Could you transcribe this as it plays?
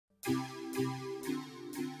In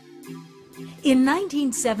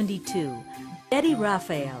 1972, Betty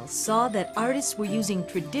Raphael saw that artists were using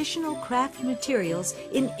traditional craft materials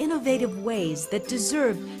in innovative ways that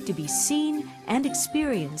deserved to be seen and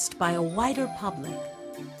experienced by a wider public.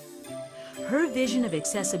 Her vision of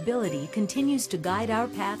accessibility continues to guide our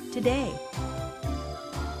path today.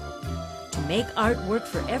 To make art work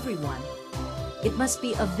for everyone, it must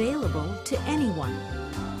be available to anyone.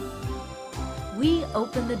 We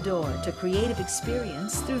open the door to creative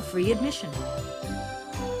experience through free admission.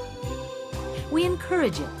 We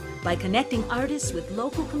encourage it by connecting artists with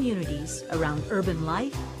local communities around urban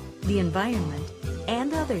life, the environment,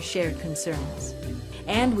 and other shared concerns.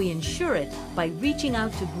 And we ensure it by reaching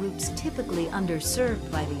out to groups typically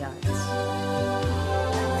underserved by the arts.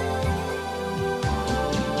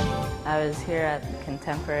 I was here at the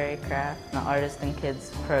Contemporary Craft, the Artist and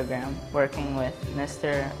Kids program, working with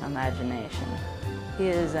Mr. Imagination. He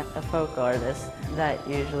is a folk artist that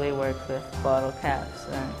usually works with bottle caps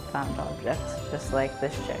and found objects, just like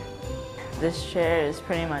this chair. This chair is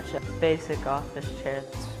pretty much a basic office chair.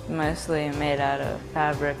 It's mostly made out of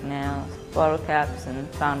fabric, nails, bottle caps, and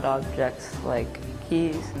found objects like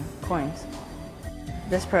keys and coins.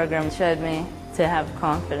 This program showed me to have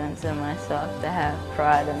confidence in myself, to have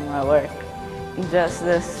pride in my work. Just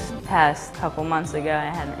this past couple months ago, I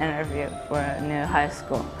had an interview for a new high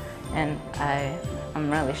school, and I'm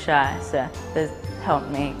really shy, so this helped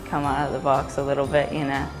me come out of the box a little bit, you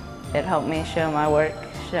know. It helped me show my work,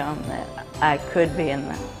 show them that I could be in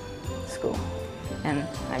the school, and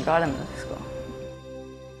I got in the school.